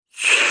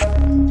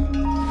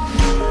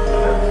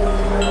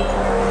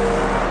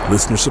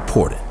Listener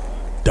supported.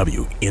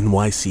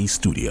 WNYC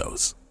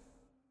Studios.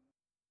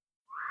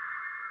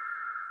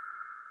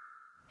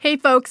 Hey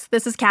folks,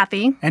 this is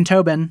Kathy. And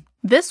Tobin.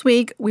 This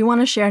week, we want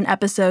to share an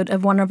episode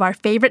of one of our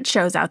favorite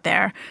shows out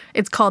there.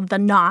 It's called The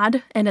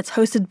Nod, and it's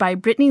hosted by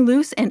Brittany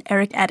Luce and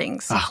Eric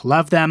Eddings.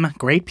 Love them.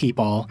 Great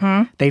people.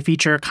 They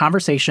feature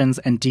conversations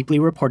and deeply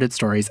reported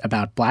stories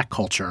about Black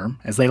culture.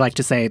 As they like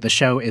to say, the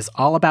show is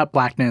all about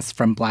Blackness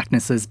from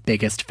Blackness's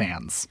biggest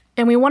fans.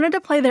 And we wanted to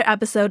play their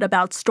episode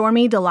about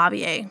Stormy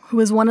DeLavier, who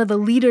is one of the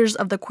leaders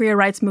of the queer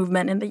rights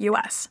movement in the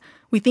U.S.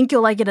 We think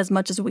you'll like it as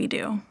much as we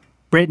do.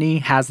 Brittany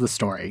has the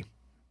story.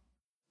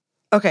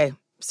 Okay,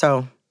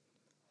 so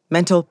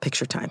mental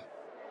picture time.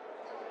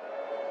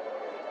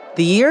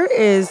 The year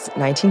is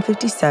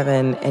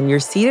 1957, and you're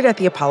seated at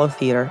the Apollo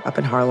Theater up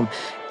in Harlem,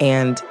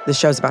 and the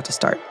show's about to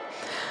start.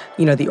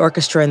 You know, the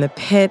orchestra in the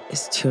pit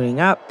is tuning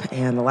up,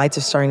 and the lights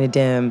are starting to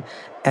dim,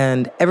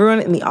 and everyone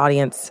in the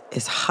audience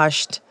is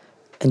hushed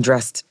and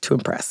dressed to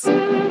impress. So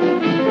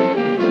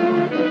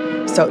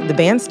the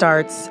band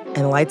starts, and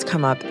the lights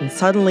come up, and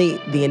suddenly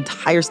the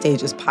entire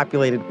stage is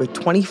populated with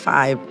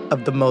 25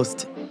 of the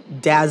most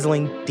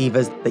dazzling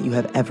divas that you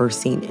have ever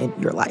seen in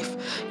your life,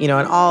 you know,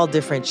 in all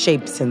different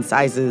shapes and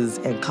sizes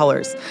and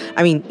colors.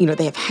 I mean, you know,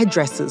 they have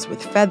headdresses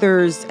with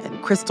feathers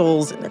and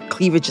crystals, and their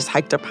cleavage is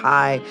hiked up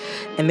high,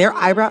 and their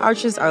eyebrow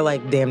arches are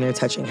like damn near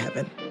touching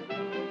heaven.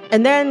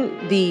 And then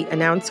the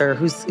announcer,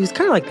 who's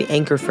kind of like the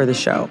anchor for the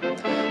show,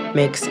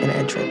 makes an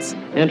entrance.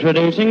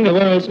 Introducing the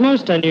world's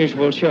most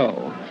unusual show.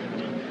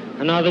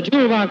 And now the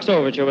Jewel Box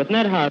Overture with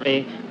Ned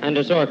Harvey and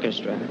his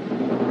orchestra.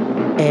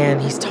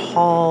 And he's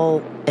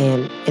tall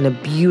and in a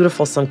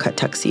beautiful slim-cut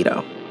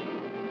tuxedo.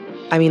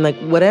 I mean, like,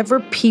 whatever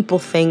people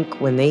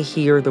think when they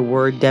hear the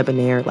word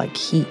debonair, like,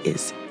 he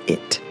is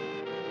it.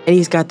 And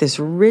he's got this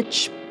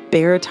rich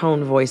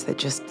baritone voice that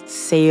just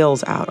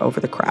sails out over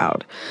the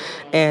crowd.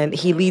 And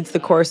he leads the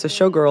chorus of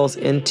showgirls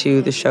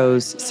into the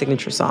show's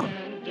signature song.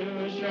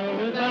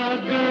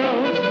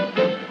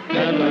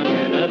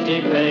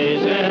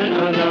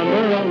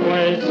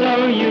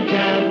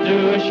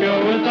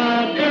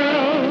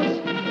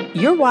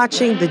 You're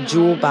watching the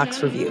Jewel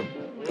Box Review,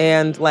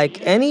 and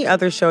like any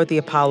other show at the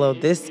Apollo,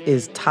 this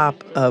is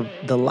top of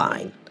the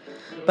line.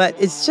 But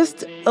it's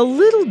just a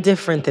little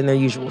different than their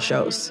usual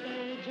shows.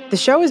 The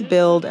show is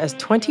billed as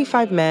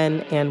 25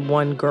 men and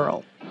 1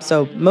 girl,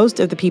 so most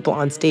of the people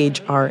on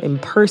stage are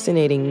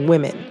impersonating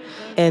women,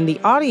 and the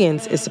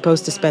audience is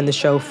supposed to spend the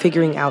show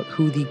figuring out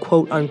who the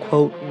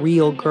quote-unquote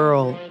real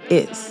girl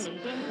is.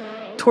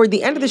 Toward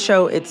the end of the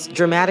show, it's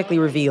dramatically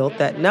revealed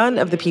that none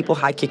of the people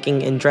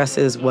high-kicking in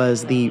dresses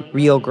was the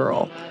real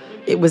girl.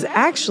 It was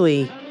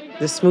actually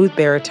the smooth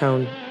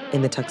baritone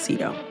in the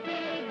tuxedo.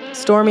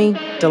 Stormy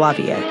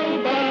DeLavier.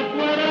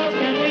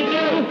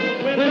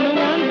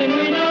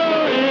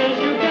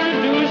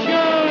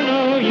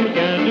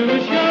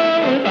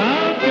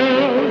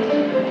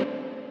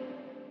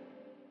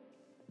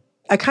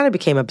 I kind of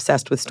became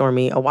obsessed with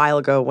Stormy a while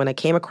ago when I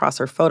came across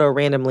her photo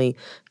randomly.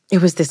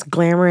 It was this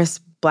glamorous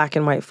black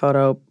and white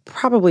photo,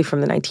 probably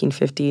from the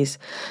 1950s.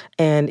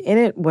 And in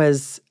it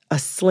was a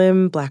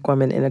slim black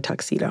woman in a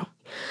tuxedo.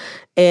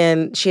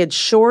 And she had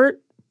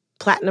short,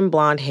 platinum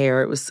blonde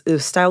hair. It was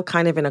styled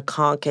kind of in a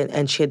conch,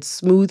 and she had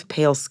smooth,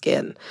 pale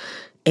skin.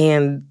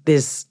 And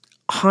this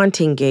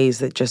haunting gaze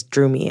that just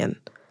drew me in.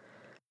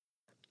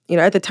 You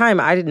know, at the time,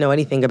 I didn't know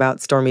anything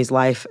about Stormy's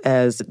life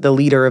as the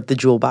leader of the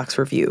Jewel Box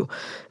Review.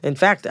 In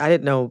fact, I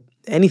didn't know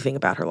anything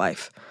about her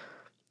life.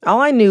 All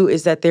I knew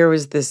is that there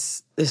was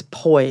this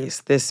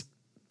poise, this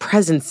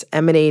presence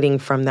emanating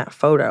from that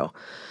photo.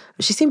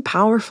 She seemed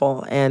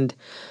powerful and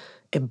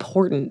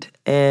important,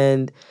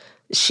 and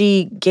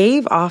she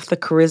gave off the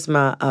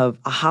charisma of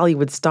a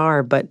Hollywood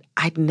star, but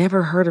I'd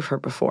never heard of her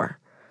before.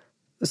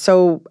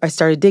 So I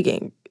started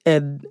digging,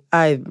 and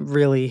I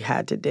really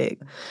had to dig.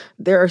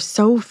 There are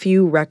so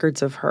few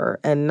records of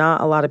her, and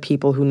not a lot of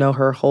people who know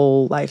her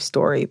whole life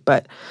story,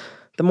 but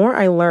the more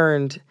I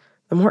learned,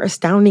 the more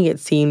astounding it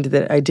seemed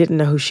that I didn't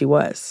know who she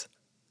was.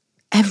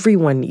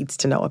 Everyone needs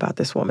to know about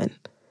this woman.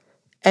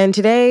 And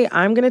today,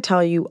 I'm going to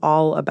tell you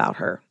all about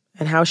her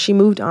and how she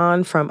moved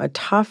on from a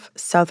tough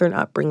Southern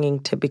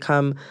upbringing to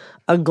become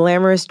a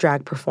glamorous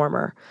drag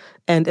performer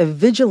and a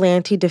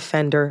vigilante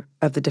defender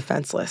of the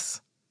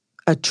defenseless.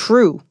 A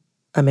true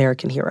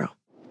American hero.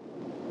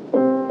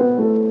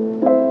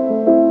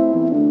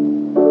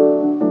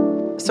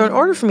 So in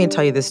order for me to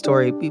tell you this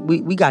story,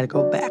 we got to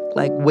go back,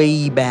 like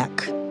way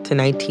back to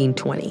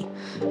 1920,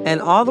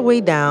 and all the way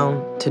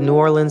down to New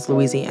Orleans,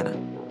 Louisiana.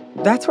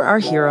 That's where our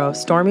hero,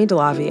 Stormy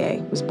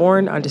DeLavier, was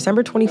born on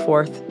December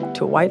 24th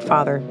to a white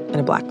father and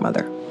a black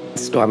mother.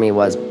 Stormy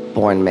was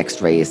born mixed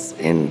race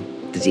in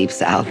the Deep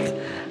South.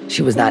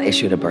 She was not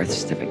issued a birth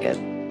certificate.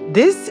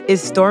 This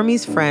is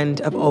Stormy's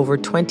friend of over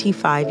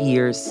 25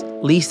 years,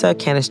 Lisa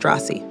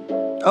Canistrasi.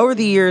 Over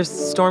the years,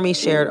 Stormy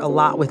shared a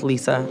lot with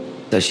Lisa.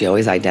 So she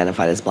always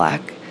identified as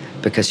black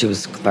because she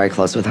was very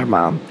close with her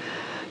mom.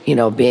 You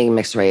know, being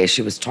mixed race,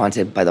 she was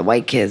taunted by the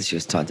white kids. She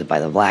was taunted by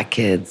the black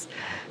kids.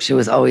 She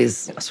was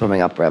always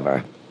swimming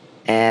upriver.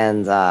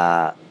 And,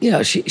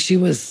 she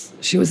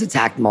was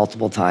attacked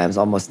multiple times,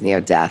 almost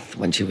near death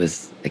when she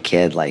was a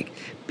kid, like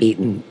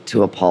beaten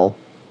to a pulp.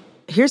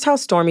 Here's how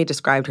Stormy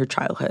described her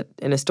childhood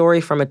in a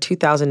story from a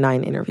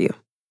 2009 interview.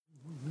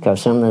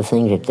 Because some of the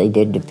things that they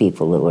did to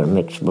people that were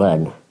mixed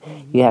blood,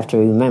 you have to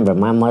remember,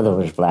 my mother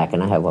was black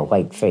and I have a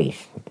white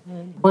face.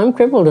 I'm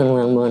crippled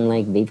in one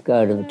leg, beef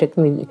guard. It took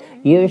me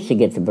years to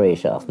get the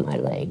brace off my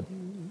leg.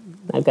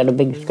 I've got a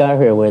big scar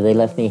here where they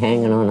left me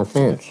hanging on a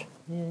fence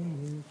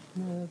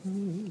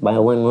by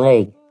one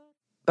leg.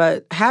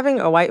 But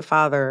having a white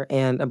father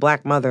and a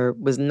black mother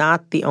was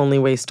not the only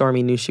way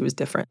Stormy knew she was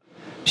different.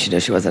 She knew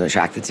she wasn't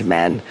attracted to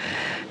men.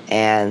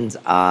 And,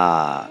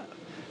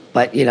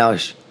 but,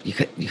 you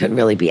couldn't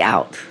really be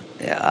out.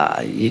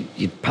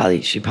 She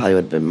probably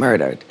would have been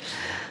murdered.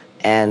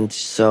 And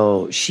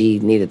so she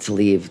needed to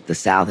leave the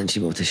South, and she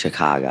moved to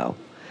Chicago.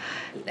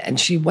 And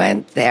she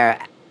went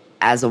there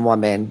as a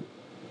woman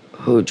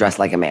who dressed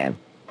like a man.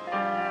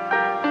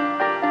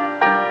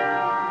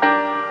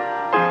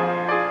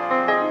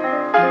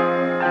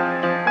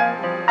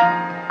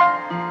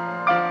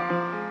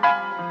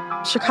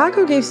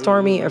 Chicago gave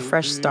Stormy a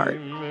fresh start.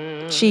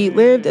 She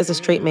lived as a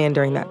straight man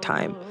during that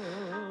time.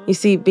 You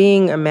see,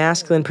 being a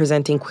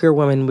masculine-presenting queer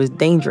woman was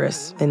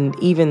dangerous and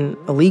even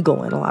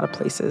illegal in a lot of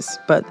places.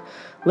 But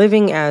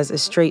living as a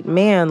straight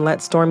man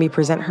let Stormy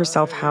present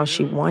herself how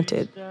she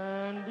wanted.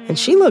 And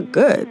she looked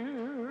good.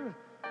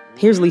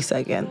 Here's Lisa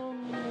again.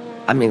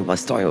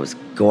 Stormy was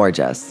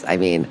gorgeous. I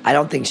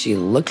don't think she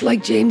looked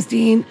like James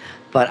Dean,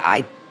 but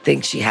I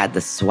think she had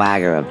the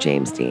swagger of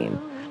James Dean.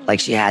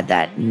 Like, she had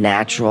that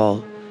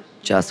natural,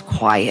 just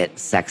quiet,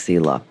 sexy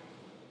look.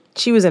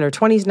 She was in her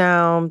 20s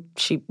now.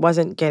 She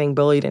wasn't getting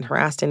bullied and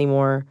harassed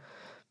anymore.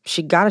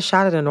 She got a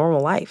shot at a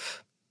normal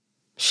life.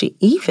 She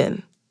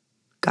even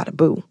got a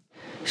boo.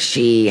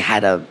 She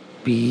had a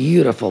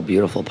beautiful,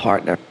 beautiful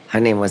partner. Her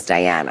name was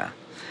Diana.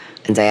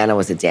 And Diana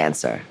was a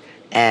dancer.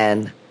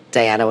 And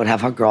Diana would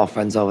have her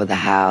girlfriends over the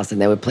house, and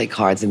they would play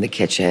cards in the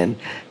kitchen.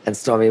 And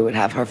Stormy would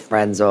have her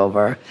friends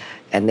over,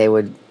 and they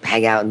would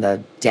hang out in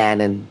the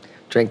den and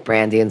drink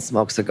brandy and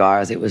smoke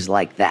cigars. It was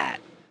like that.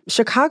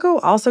 Chicago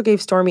also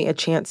gave Stormy a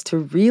chance to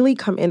really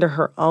come into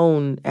her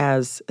own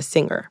as a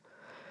singer.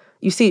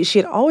 You see, she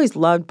had always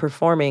loved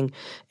performing,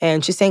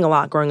 and she sang a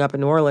lot growing up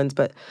in New Orleans,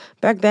 but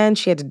back then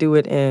she had to do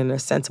it in a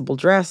sensible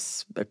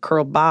dress, a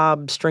curled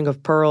bob, string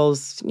of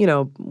pearls,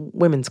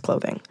 women's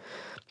clothing.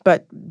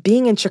 But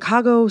being in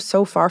Chicago,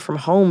 so far from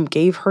home,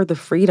 gave her the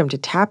freedom to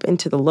tap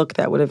into the look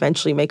that would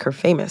eventually make her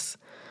famous.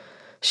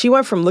 She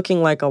went from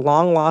looking like a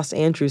long-lost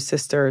Andrews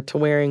sister to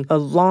wearing a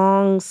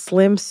long,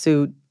 slim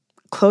suit,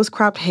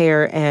 close-cropped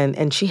hair,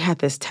 and she had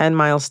this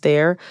 10-mile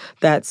stare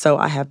that, so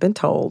I have been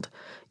told,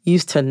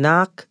 used to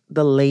knock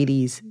the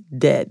ladies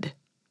dead.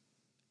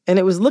 And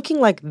it was looking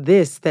like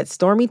this that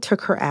Stormy took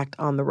her act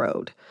on the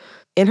road.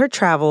 In her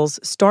travels,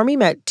 Stormy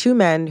met two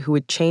men who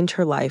would change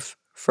her life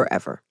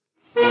forever.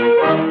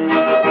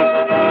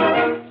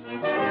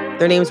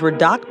 Their names were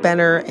Doc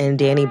Benner and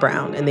Danny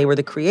Brown, and they were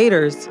the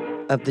creators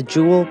of the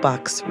Jewel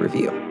Box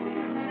Revue.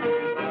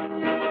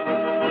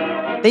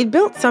 They'd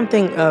built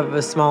something of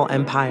a small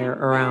empire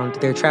around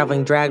their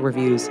traveling drag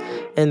revues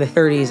in the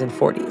 30s and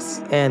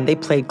 40s, and they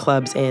played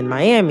clubs in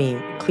Miami,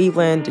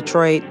 Cleveland,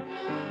 Detroit.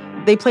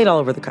 They played all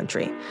over the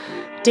country.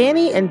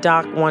 Danny and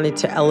Doc wanted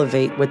to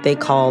elevate what they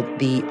called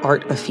the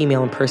art of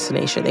female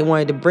impersonation. They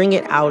wanted to bring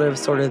it out of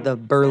sort of the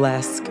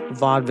burlesque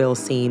vaudeville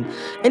scene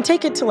and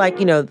take it to like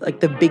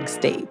the big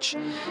stage.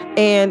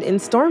 And in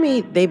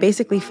Stormy, they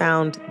basically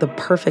found the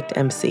perfect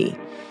MC.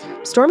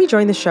 Stormy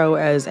joined the show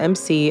as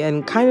MC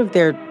and kind of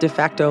their de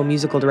facto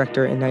musical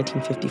director in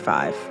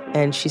 1955,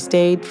 and she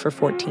stayed for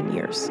 14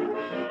 years.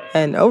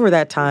 And over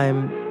that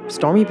time,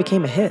 Stormy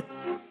became a hit.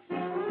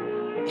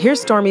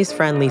 Here's Stormy's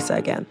friend Lisa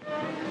again.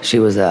 She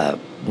was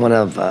one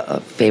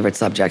of favorite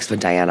subjects for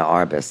Diana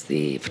Arbus,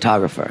 the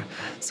photographer.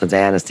 So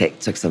Diana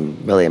took some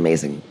really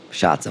amazing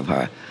shots of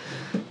her.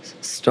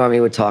 Stormy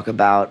would talk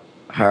about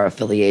her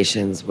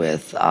affiliations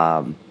with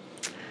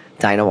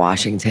Dinah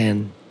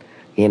Washington,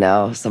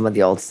 some of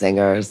the old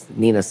singers,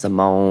 Nina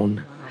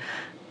Simone,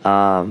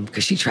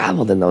 because she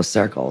traveled in those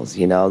circles,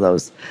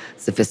 those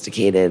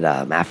sophisticated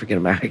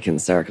African-American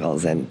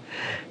circles. And,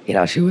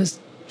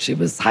 she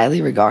was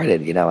highly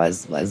regarded,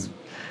 as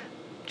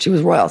she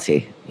was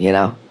royalty,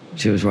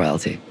 She was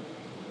royalty.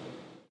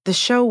 The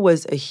show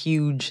was a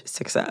huge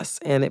success,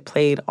 and it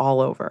played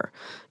all over,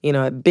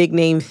 at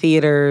big-name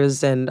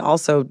theaters and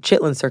also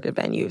Chitlin Circuit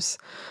venues,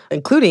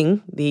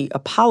 including the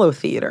Apollo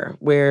Theater,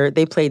 where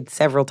they played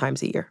several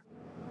times a year.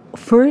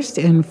 First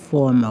and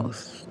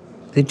foremost,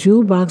 the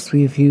Jewel Box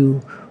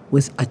Revue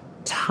was a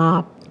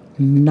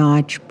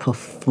top-notch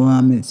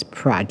performance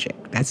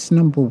project. That's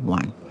number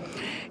one.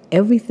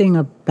 Everything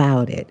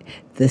about it,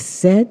 the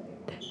set,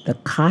 the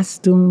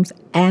costumes,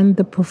 and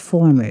the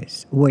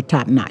performers were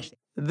top-notch.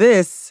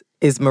 This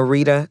is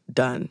Marita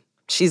Dunn.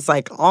 She's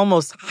like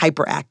almost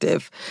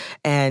hyperactive,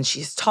 and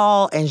she's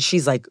tall, and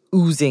she's like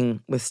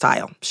oozing with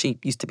style. She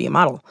used to be a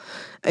model.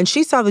 And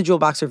she saw the Jewel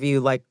Box Review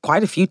like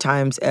quite a few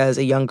times as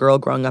a young girl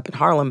growing up in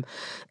Harlem.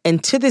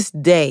 And to this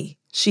day,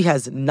 she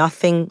has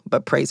nothing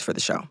but praise for the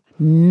show.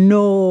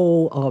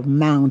 No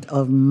amount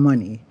of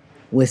money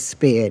was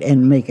spared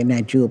in making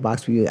that Jewel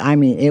Box Review. I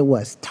mean, it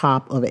was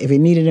top of it. If it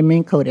needed a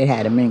mink coat, it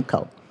had a mink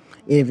coat.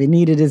 If it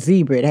needed a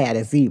zebra, it had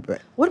a zebra.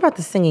 What about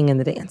the singing and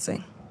the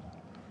dancing?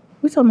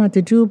 We're talking about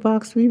the Jewel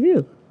Box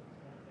Review.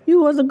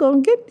 You wasn't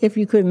going to get if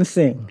you couldn't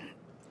sing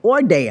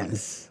or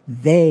dance.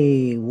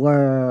 They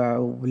were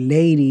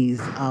ladies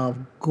of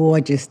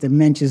gorgeous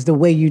dimensions, the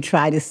way you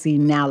try to see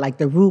now, like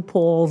the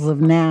RuPauls of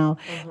now,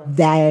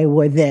 they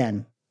were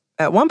then.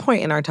 At one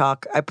point in our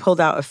talk, I pulled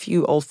out a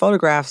few old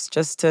photographs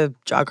just to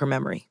jog her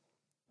memory.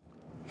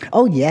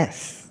 Oh,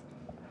 yes.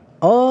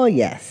 Oh,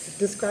 yes.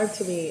 Describe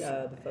to me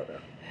the photo.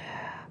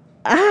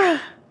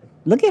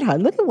 Look at her.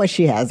 Look at what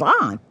she has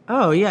on.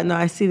 Oh, yeah. No,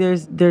 I see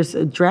there's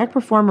a drag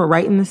performer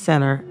right in the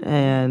center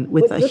and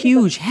with a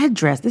huge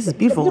headdress. This is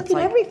beautiful. Look at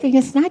everything.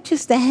 It's not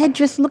just the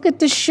headdress. Look at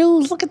the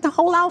shoes. Look at the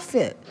whole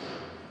outfit.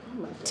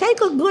 Take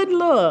a good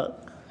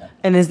look.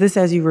 And is this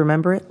as you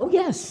remember it? Oh,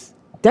 yes.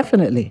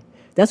 Definitely.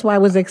 That's why I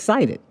was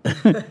excited.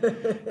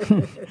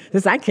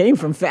 Because I came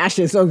from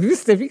fashion, so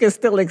if you can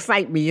still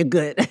excite me, you're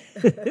good.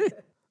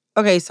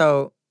 Okay,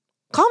 so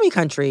call me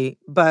country,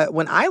 but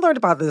when I learned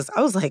about this,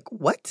 I was like,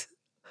 what?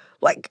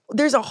 Like,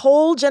 there's a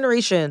whole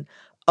generation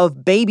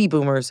of baby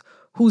boomers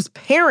whose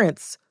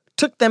parents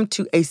took them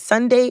to a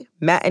Sunday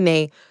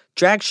matinee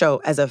drag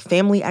show as a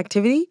family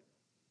activity.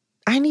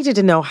 I needed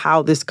to know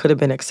how this could have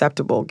been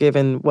acceptable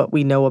given what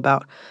we know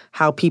about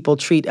how people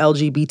treat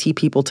LGBT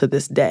people to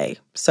this day.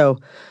 So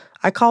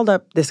I called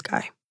up this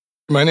guy.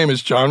 My name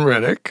is John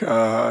Reddick.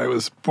 I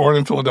was born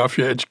in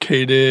Philadelphia,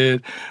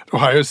 educated at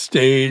Ohio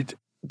State.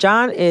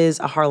 John is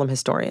a Harlem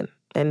historian,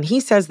 and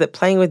he says that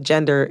playing with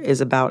gender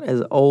is about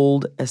as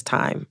old as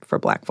time for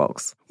Black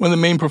folks. One of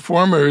the main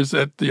performers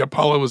at the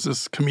Apollo was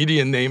this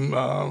comedian named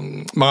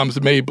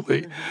Moms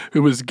Mabley,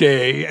 who was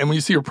gay. And when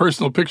you see her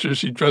personal pictures,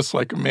 she dressed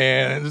like a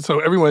man. And so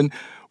everyone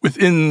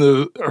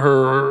within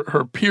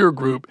her peer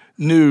group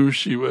knew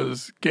she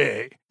was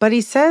gay. But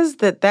he says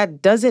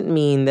that doesn't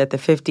mean that the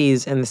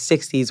 50s and the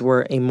 60s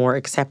were a more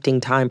accepting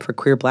time for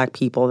queer Black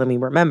people than we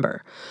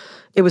remember.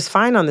 It was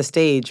fine on the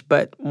stage,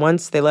 but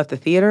once they left the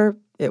theater,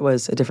 it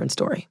was a different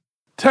story.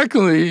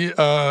 Technically,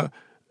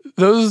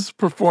 those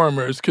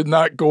performers could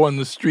not go on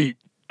the street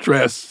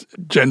dressed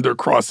gender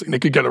crossing. They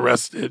could get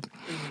arrested.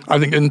 I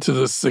think into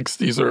the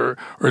 60s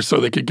or so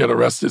they could get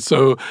arrested.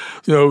 So,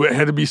 it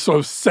had to be sort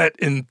of set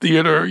in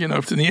theater.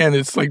 If in the end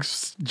it's like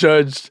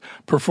judged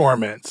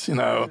performance,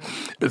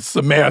 It's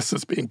the mask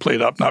that's being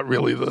played up, not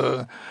really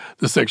the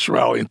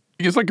sexuality.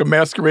 It's like a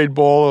masquerade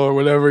ball or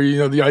whatever,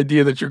 the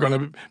idea that you're going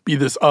to be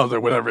this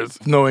other, whatever.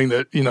 It's knowing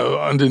that,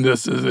 under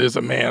this is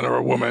a man or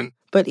a woman.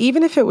 But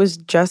even if it was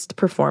just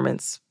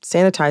performance,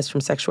 sanitized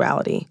from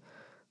sexuality,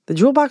 the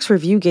Jewel Box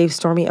Review gave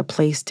Stormy a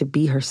place to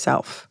be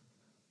herself.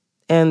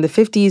 And the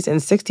 50s and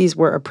 60s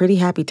were a pretty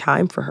happy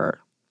time for her.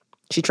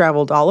 She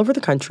traveled all over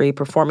the country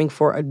performing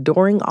for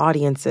adoring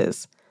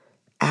audiences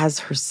as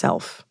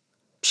herself.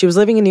 She was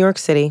living in New York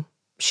City.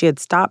 She had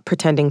stopped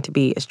pretending to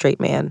be a straight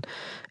man.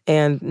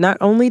 And not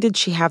only did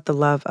she have the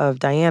love of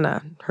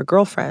Diana, her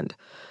girlfriend,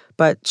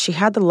 but she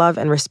had the love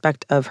and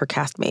respect of her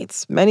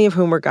castmates, many of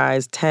whom were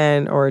guys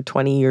 10 or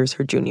 20 years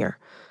her junior.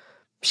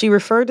 She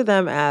referred to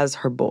them as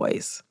her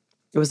boys.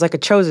 It was like a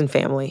chosen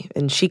family,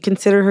 and she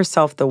considered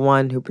herself the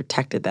one who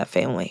protected that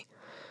family.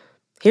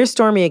 Here's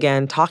Stormy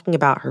again talking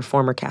about her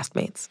former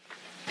castmates.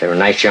 They were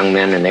nice young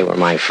men, and they were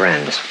my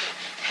friends.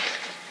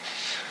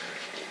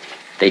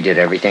 They did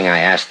everything I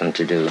asked them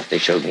to do. They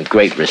showed me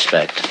great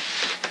respect.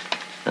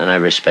 And I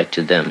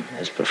respected them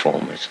as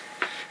performers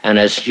and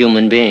as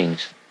human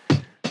beings.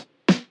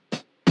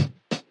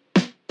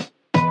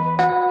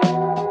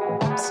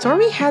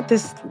 Stormy had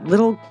this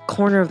little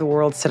corner of the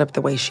world set up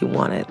the way she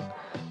wanted.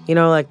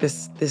 Like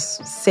this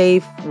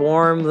safe,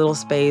 warm little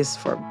space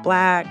for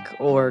Black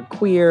or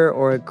queer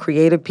or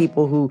creative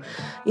people who,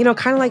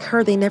 kind of like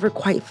her, they never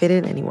quite fit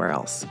in anywhere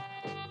else.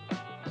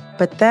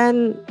 But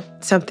then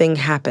something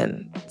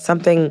happened,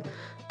 something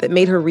that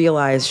made her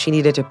realize she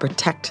needed to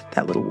protect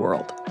that little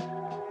world.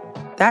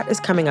 That is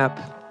coming up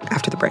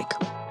after the break.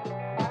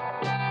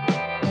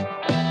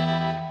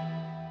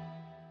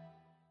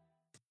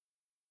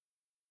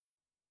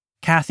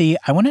 Kathy,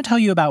 I want to tell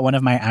you about one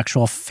of my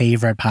actual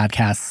favorite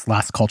podcasts,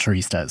 Las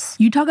Culturistas.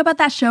 You talk about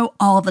that show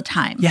all the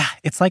time. Yeah,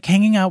 it's like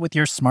hanging out with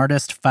your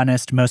smartest,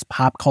 funnest, most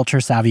pop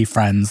culture savvy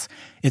friends.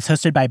 It's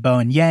hosted by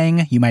Bowen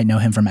Yang, you might know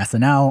him from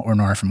SNL or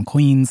Nora from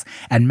Queens,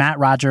 and Matt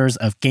Rogers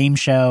of Game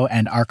Show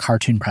and Our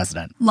Cartoon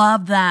President.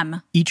 Love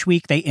them. Each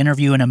week, they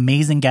interview an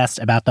amazing guest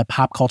about the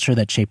pop culture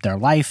that shaped their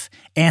life,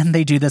 and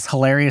they do this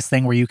hilarious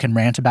thing where you can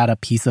rant about a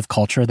piece of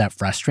culture that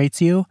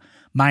frustrates you.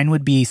 Mine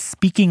would be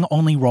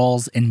speaking-only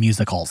roles in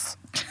musicals.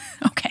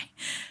 Okay.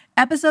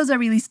 Episodes are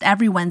released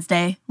every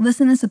Wednesday.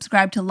 Listen and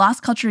subscribe to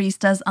Las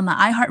Culturistas on the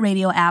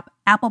iHeartRadio app,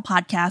 Apple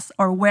Podcasts,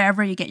 or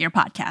wherever you get your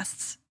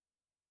podcasts.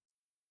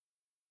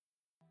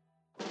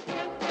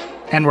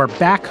 And we're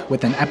back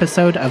with an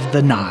episode of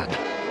The Nod.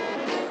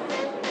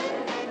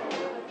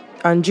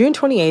 On June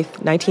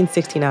 28th,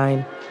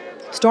 1969,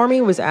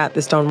 Stormy was at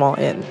the Stonewall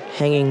Inn,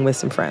 hanging with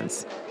some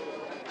friends.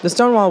 The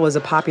Stonewall was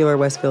a popular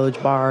West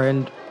Village bar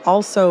and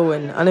also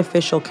an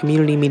unofficial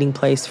community meeting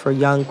place for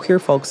young queer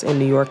folks in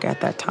New York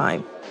at that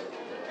time.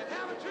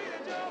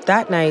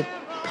 That night,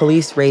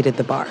 police raided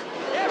the bar.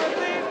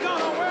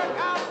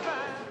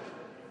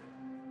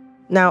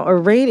 Now, a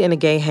raid in a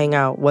gay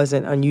hangout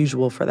wasn't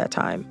unusual for that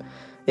time.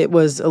 It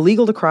was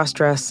illegal to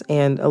cross-dress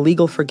and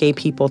illegal for gay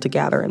people to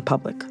gather in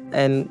public.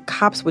 And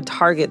cops would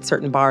target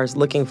certain bars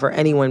looking for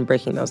anyone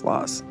breaking those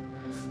laws.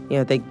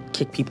 They'd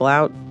kick people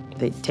out,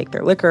 they'd take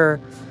their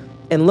liquor,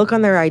 and look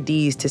on their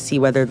IDs to see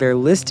whether their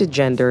listed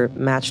gender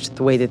matched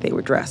the way that they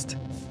were dressed.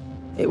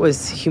 It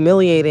was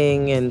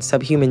humiliating and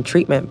subhuman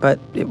treatment, but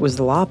it was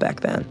the law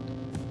back then.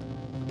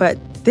 But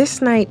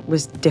this night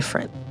was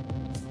different.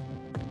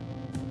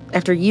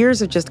 After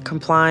years of just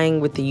complying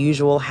with the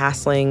usual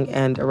hassling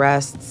and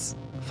arrests,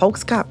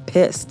 folks got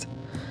pissed.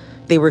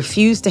 They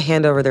refused to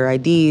hand over their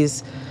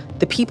IDs.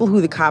 The people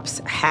who the cops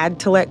had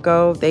to let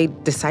go, they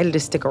decided to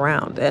stick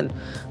around. And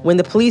when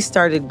the police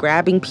started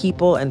grabbing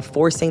people and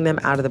forcing them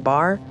out of the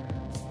bar,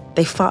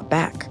 they fought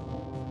back.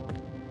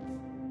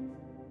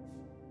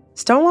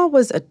 Stonewall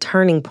was a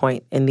turning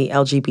point in the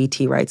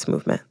LGBT rights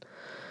movement.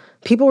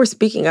 People were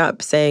speaking up,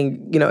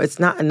 saying, it's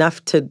not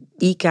enough to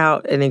eke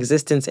out an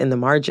existence in the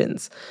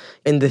margins,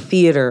 in the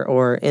theater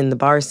or in the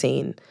bar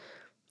scene.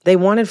 They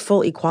wanted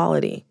full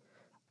equality.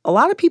 A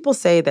lot of people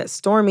say that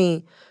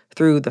Stormy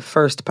threw the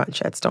first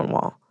punch at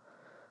Stonewall.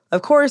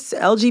 Of course,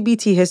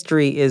 LGBT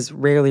history is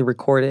rarely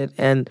recorded,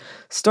 and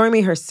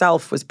Stormy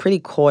herself was pretty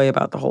coy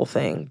about the whole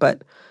thing.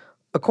 But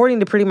according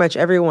to pretty much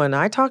everyone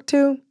I talked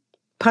to,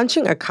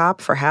 punching a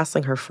cop for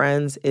hassling her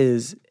friends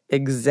is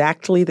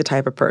exactly the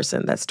type of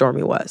person that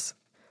Stormy was.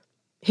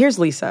 Here's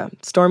Lisa,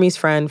 Stormy's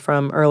friend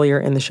from earlier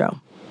in the show.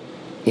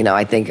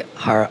 I think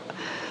her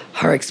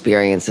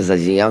experiences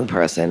as a young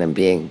person and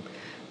being,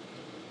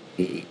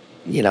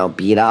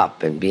 beat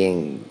up and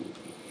being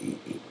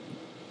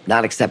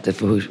not accepted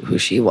for who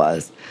she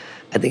was,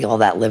 I think all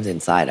that lived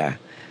inside her.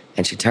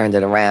 And she turned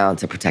it around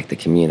to protect the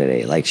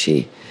community. Like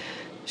she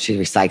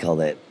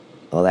recycled it,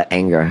 all that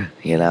anger,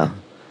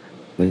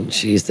 when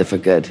she used it for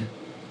good.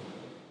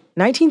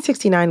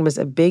 1969 was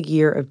a big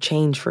year of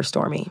change for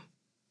Stormy.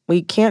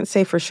 We can't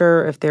say for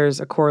sure if there's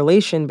a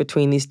correlation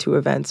between these two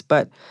events,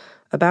 but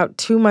about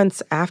 2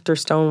 months after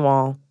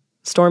Stonewall,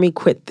 Stormy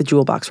quit the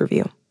Jewel Box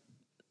Review.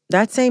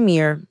 That same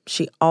year,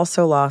 she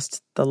also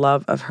lost the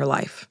love of her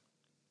life,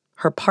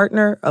 her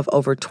partner of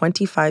over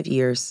 25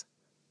 years,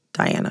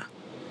 Diana.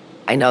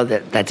 I know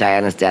that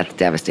Diana's death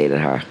devastated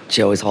her.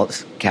 She always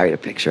carried a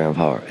picture of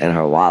her in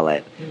her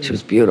wallet. She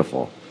was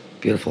beautiful,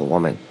 beautiful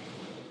woman.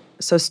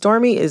 So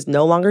Stormy is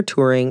no longer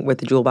touring with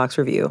the Jewel Box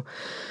Review.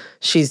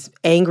 She's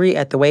angry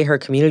at the way her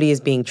community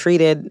is being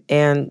treated,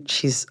 and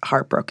she's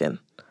heartbroken.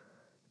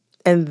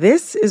 And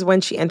this is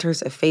when she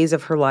enters a phase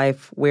of her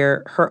life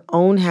where her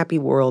own happy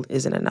world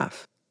isn't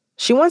enough.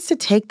 She wants to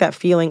take that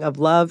feeling of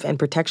love and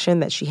protection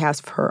that she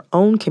has for her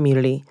own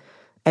community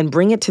and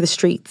bring it to the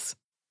streets.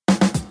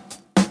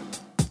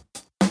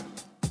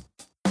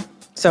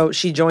 So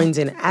she joins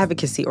an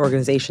advocacy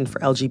organization for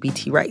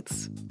LGBT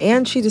rights,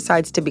 and she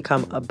decides to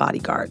become a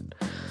bodyguard.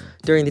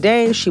 During the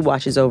day, she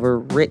watches over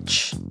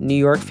rich New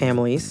York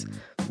families,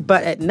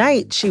 but at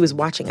night, she was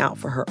watching out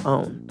for her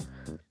own.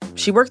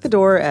 She worked the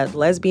door at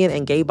lesbian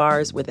and gay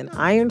bars with an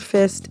iron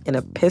fist and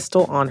a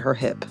pistol on her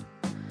hip.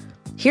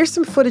 Here's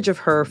some footage of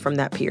her from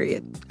that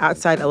period,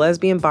 outside a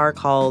lesbian bar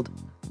called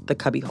the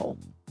Cubby Hole.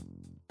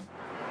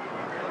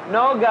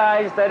 No,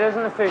 guys, that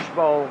isn't a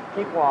fishbowl.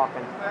 Keep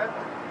walking.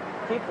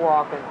 Keep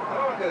walking.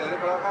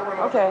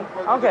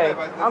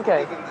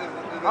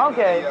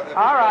 Okay.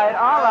 All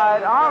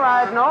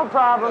right. No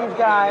problems,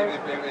 guys.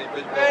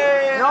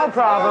 No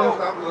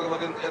problems.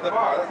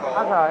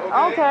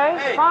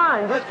 Okay,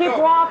 fine. Just keep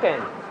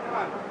walking.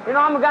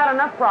 I've got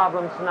enough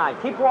problems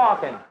tonight. Keep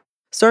walking.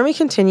 Stormy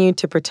continued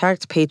to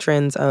protect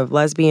patrons of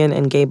lesbian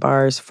and gay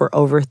bars for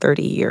over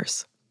 30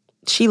 years.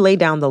 She laid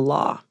down the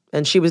law,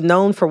 and she was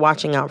known for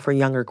watching out for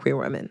younger queer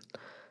women.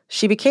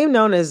 She became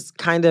known as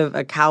kind of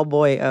a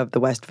cowboy of the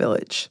West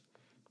Village.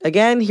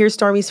 Again, here's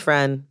Stormy's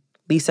friend,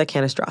 Lisa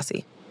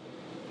Canastrossi.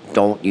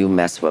 Don't you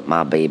mess with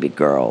my baby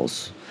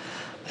girls.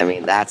 I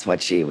mean, that's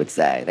what she would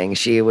say. And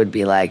she would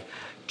be like,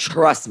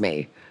 trust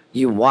me,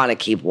 you want to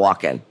keep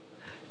walking,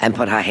 and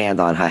put her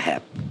hand on her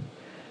hip.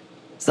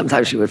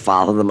 Sometimes she would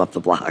follow them up the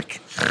block.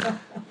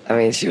 I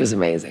mean, she was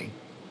amazing.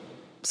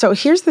 So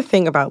here's the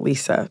thing about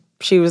Lisa.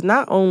 She was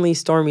not only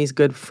Stormy's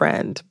good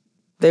friend,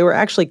 they were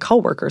actually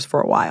co-workers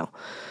for a while.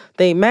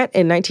 They met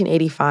in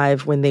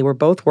 1985 when they were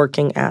both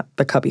working at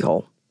the Cubby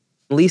Hole.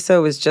 Lisa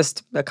was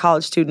just a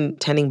college student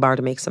tending bar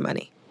to make some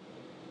money.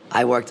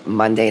 I worked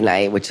Monday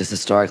night, which is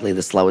historically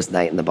the slowest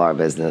night in the bar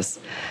business.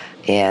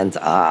 And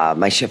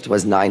my shift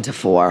was 9 to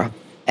 4.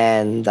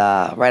 And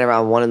right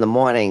around 1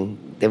 in.the,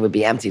 they would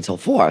be empty till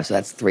 4, so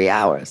that's 3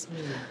 hours.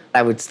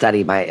 I would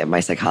study my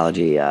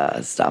psychology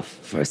stuff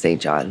for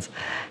St. John's.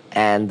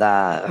 And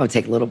I would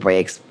take little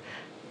breaks.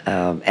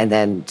 And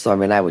then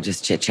Stormy and I would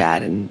just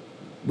chit-chat, and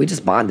we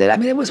just bonded. I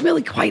mean, it was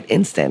really quite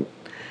instant.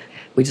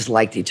 We just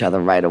liked each other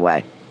right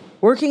away.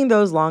 Working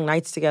those long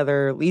nights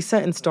together, Lisa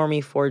and Stormy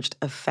forged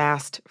a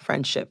fast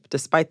friendship,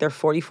 despite their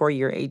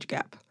 44-year age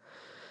gap.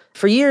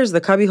 For years,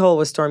 the Cubbyhole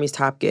was Stormy's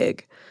top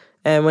gig.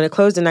 And when it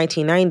closed in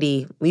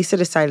 1990, Lisa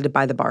decided to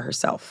buy the bar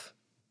herself.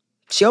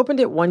 She opened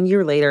it 1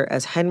 year later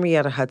as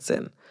Henrietta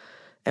Hudson.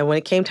 And when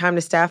it came time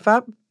to staff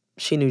up,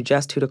 she knew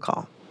just who to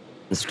call.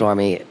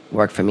 Stormy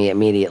worked for me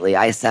immediately.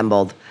 I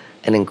assembled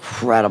an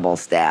incredible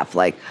staff,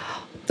 like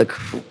the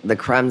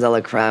creme de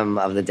la creme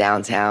of the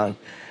downtown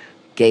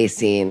gay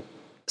scene.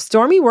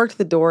 Stormy worked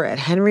the door at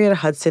Henrietta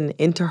Hudson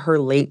into her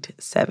late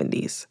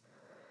 70s.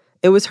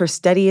 It was her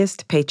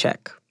steadiest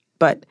paycheck.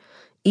 But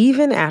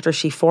even after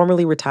she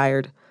formally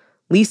retired,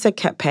 Lisa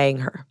kept paying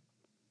her.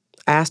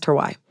 I asked her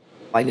why.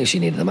 I knew she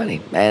needed the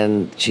money,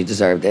 and she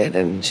deserved it,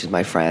 and she's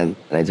my friend,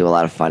 and I do a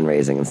lot of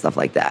fundraising and stuff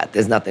like that.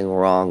 There's nothing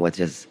wrong with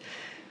just,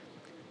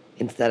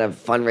 instead of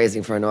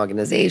fundraising for an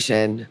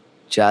organization,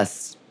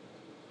 just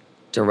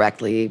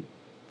directly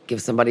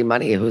give somebody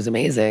money who's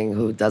amazing,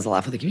 who does a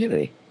lot for the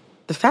community.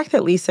 The fact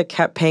that Lisa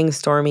kept paying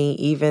Stormy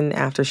even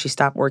after she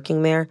stopped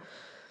working there,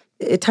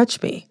 it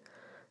touched me.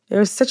 It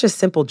was such a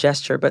simple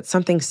gesture, but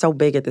something so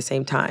big at the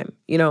same time.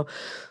 You know,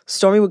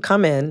 Stormy would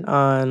come in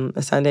on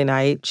a Sunday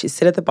night. She'd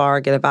sit at the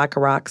bar, get a vodka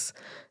rocks,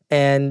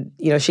 and,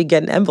 she'd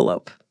get an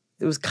envelope.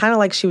 It was kind of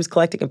like she was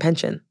collecting a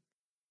pension.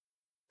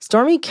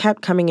 Stormy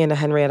kept coming into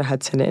Henrietta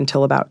Hudson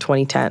until about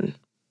 2010.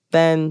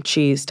 Then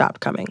she stopped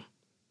coming.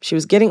 She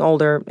was getting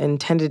older and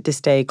tended to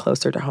stay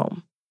closer to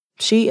home.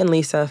 She and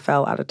Lisa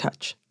fell out of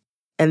touch.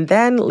 And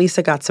then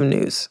Lisa got some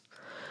news.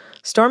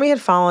 Stormy had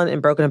fallen and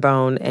broken a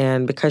bone,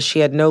 and because she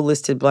had no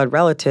listed blood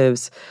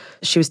relatives,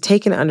 she was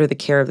taken under the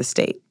care of the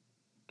state.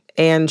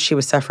 And she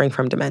was suffering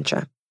from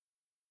dementia.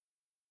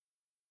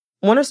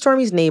 One of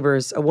Stormy's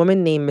neighbors, a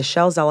woman named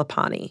Michelle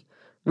Zalapani,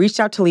 reached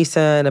out to Lisa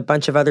and a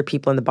bunch of other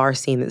people in the bar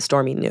scene that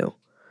Stormy knew.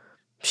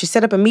 She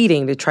set up a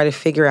meeting to try to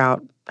figure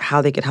out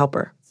how they could help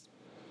her.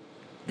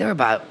 There were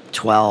about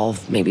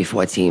 12, maybe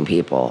 14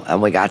 people,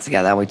 and we got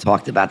together and we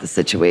talked about the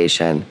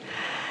situation.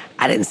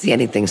 I didn't see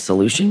anything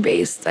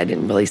solution-based. I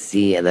didn't really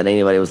see that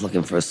anybody was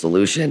looking for a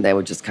solution. They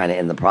were just kind of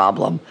in the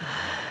problem.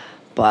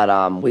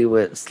 But we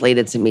were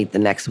slated to meet the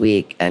next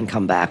week and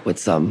come back with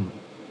something.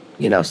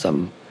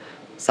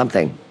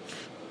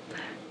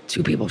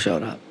 2 people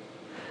showed up.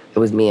 It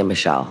was me and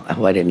Michelle,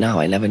 who I didn't know.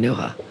 I never knew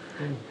her.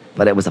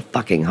 But it was a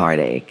fucking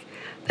heartache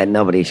that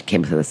nobody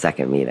came to the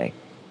second meeting.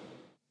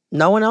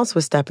 No one else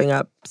was stepping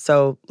up,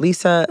 so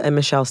Lisa and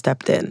Michelle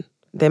stepped in.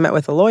 They met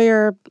with a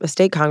lawyer, a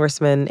state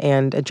congressman,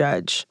 and a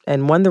judge,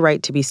 and won the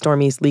right to be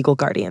Stormy's legal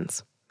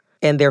guardians.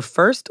 And their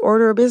first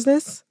order of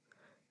business?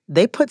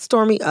 They put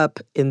Stormy up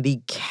in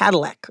the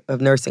Cadillac of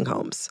nursing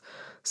homes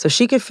so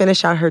she could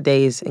finish out her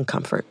days in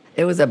comfort.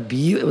 It was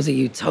a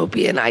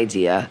utopian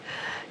idea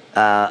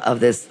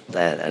of this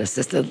an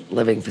assisted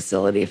living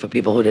facility for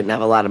people who didn't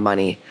have a lot of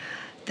money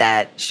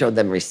that showed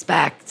them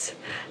respect,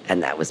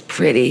 and that was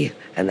pretty,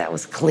 and that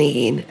was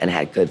clean, and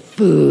had good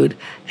food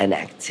and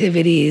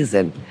activities,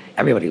 and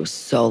everybody was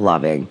so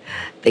loving.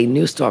 They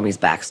knew Stormy's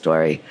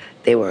backstory.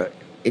 They were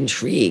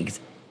intrigued.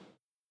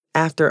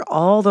 After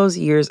all those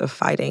years of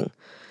fighting,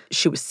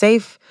 she was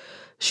safe,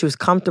 she was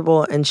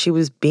comfortable, and she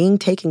was being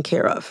taken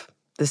care of,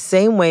 the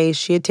same way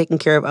she had taken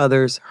care of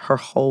others her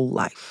whole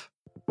life.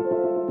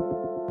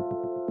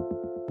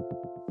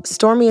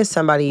 Stormy is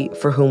somebody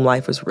for whom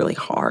life was really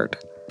hard.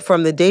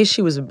 From the day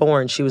she was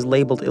born, she was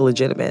labeled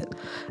illegitimate.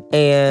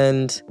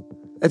 And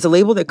it's a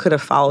label that could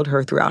have followed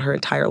her throughout her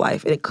entire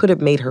life, and it could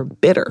have made her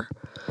bitter.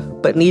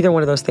 But neither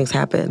one of those things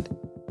happened.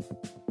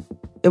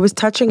 It was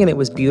touching and it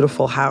was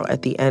beautiful how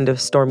at the end of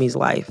Stormy's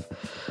life,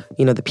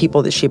 the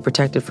people that she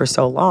protected for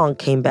so long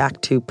came back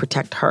to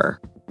protect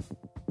her.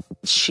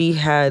 She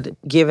had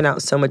given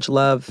out so much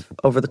love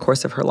over the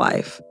course of her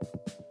life.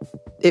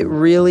 It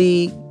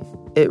really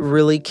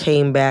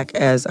came back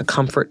as a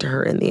comfort to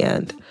her in the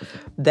end.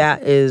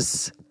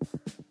 That's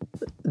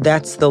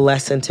the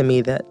lesson to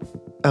me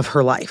of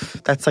her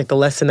life. That's like the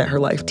lesson that her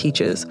life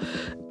teaches.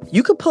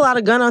 You could pull out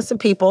a gun on some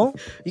people,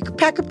 you could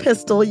pack a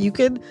pistol,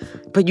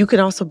 but you can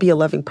also be a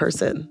loving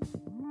person.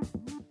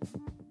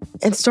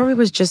 And Stormy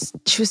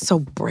she was so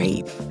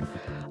brave.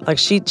 Like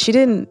she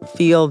didn't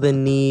feel the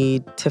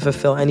need to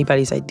fulfill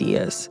anybody's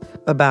ideas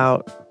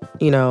about,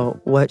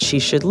 what she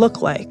should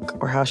look like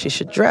or how she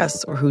should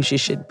dress or who she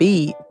should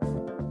be.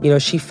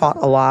 She fought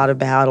a lot of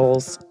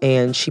battles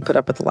and she put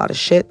up with a lot of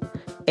shit.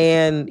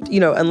 And,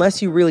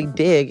 unless you really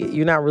dig,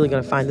 you're not really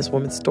going to find this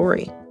woman's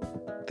story.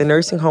 The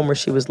nursing home where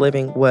she was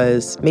living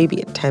was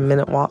maybe a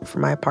 10-minute walk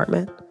from my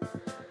apartment.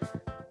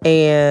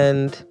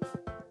 And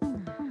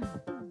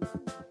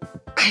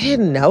I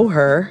didn't know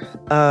her.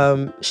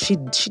 She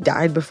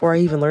died before I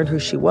even learned who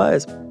she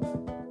was.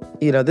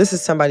 You know, this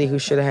is somebody who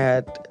should have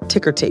had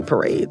ticker tape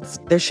parades.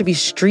 There should be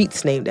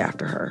streets named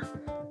after her.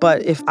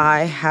 But if I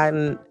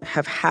hadn't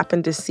have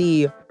happened to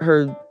see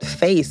her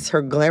face,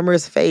 her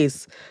glamorous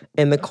face,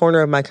 in the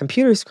corner of my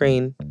computer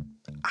screen,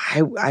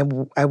 I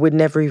would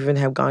never even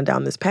have gone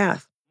down this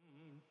path.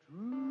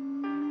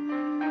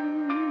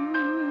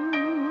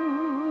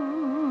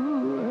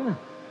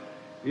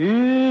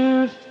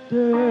 If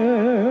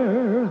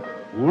there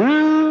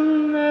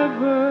will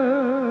never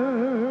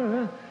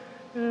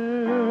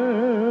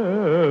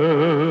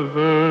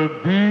ever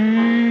be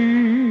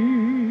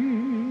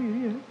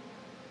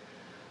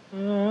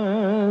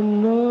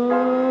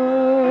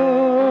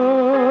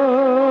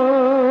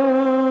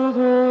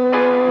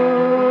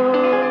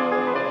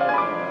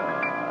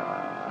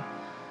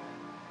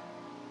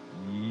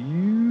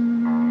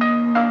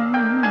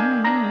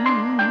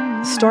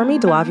Stormy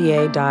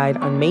DeLavier died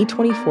on May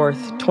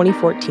 24th,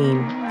 2014,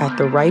 at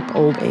the ripe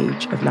old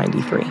age of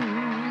 93.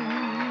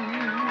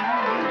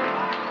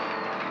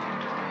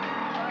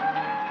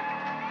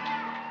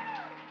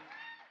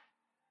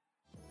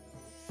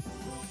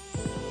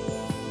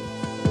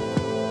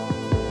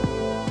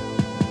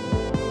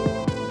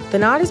 The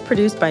Nod is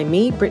produced by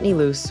me, Brittany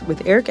Luce,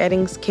 with Eric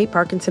Eddings, Kate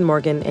Parkinson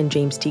Morgan, and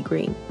James T.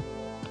 Green.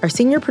 Our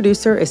senior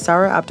producer is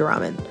Sarah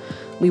Abdurrahman.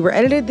 We were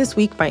edited this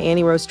week by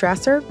Annie Rose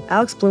Strasser,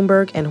 Alex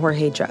Bloomberg, and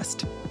Jorge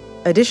Just.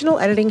 Additional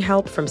editing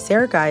help from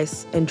Sarah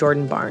Geis and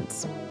Jordan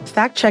Barnes.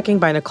 Fact-checking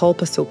by Nicole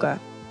Pasulka.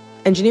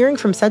 Engineering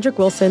from Cedric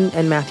Wilson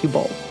and Matthew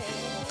Bowl.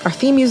 Our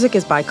theme music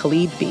is by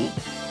Khalid B.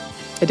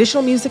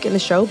 Additional music in the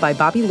show by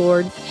Bobby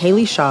Lord,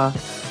 Haley Shaw,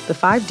 the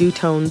Five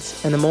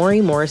Dutones, and the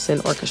Maury Morrison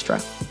Orchestra.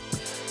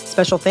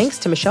 Special thanks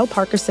to Michelle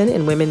Parkerson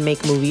in Women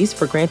Make Movies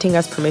for granting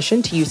us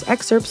permission to use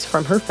excerpts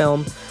from her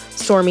film,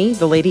 Stormy,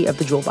 the Lady of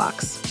the Jewel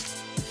Box.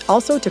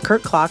 Also to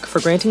Kurt Klock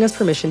for granting us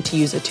permission to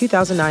use a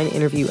 2009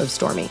 interview of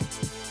Stormy.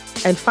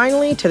 And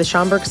finally, to the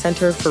Schomburg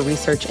Center for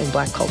Research in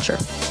Black Culture.